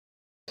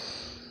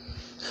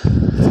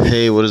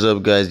Hey, what is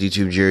up, guys?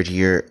 YouTube Jared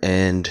here,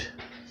 and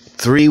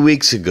 3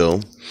 weeks ago,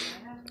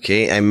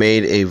 I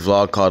made a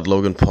vlog called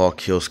Logan Paul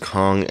Kills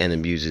Kong and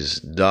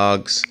Abuses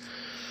Dogs.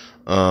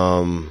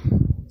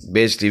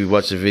 Basically, if you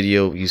watch the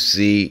video, you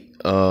see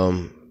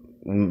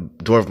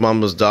Dwarf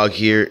Mama's dog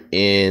here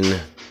in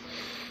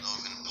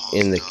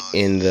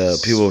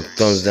the people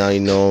thumbs down.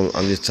 You know,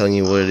 I'm just telling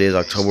you what it is.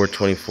 October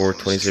 24th,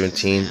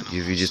 2017.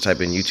 If you just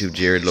type in YouTube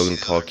Jared Logan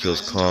Paul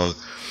Kills Kong,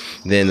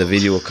 then the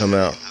video will come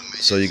out.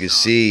 So you can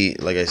see,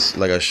 like I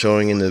was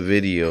showing in the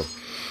video.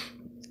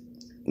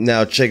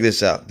 Now check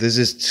this out. This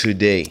is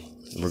today.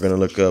 We're gonna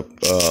look up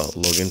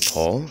Logan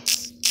Paul,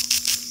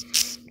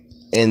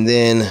 and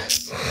then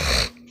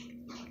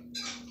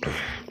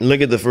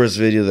look at the first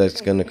video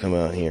that's gonna come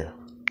out here.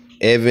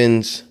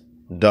 Evan's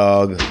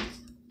dog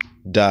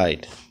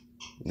died.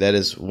 That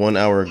is 1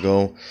 hour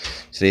ago.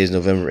 Today is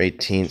November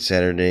 18th,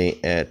 Saturday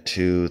at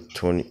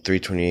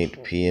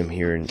 3:28 p.m.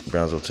 here in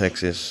Brownsville,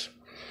 Texas.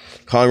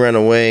 Kong ran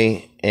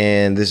away,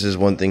 and this is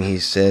one thing he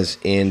says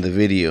in the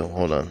video.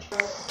 Hold on.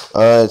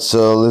 Alright,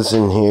 so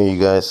listen here, you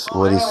guys,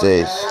 what he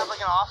says. I have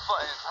like an off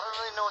button. I don't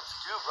really know what to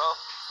do, bro.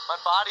 My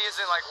body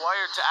isn't like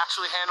wired to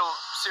actually handle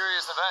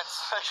serious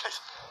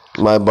events.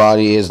 My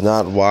body is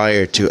not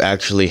wired to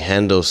actually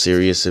handle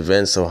serious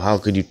events, so how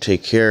could you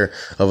take care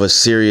of a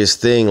serious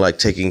thing like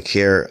taking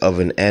care of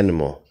an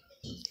animal?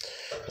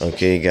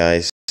 Okay,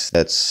 guys,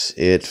 that's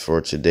it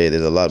for today.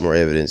 There's a lot more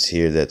evidence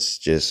here that's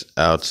just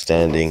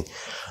outstanding.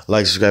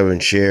 Like, subscribe,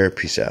 and share.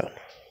 Peace out.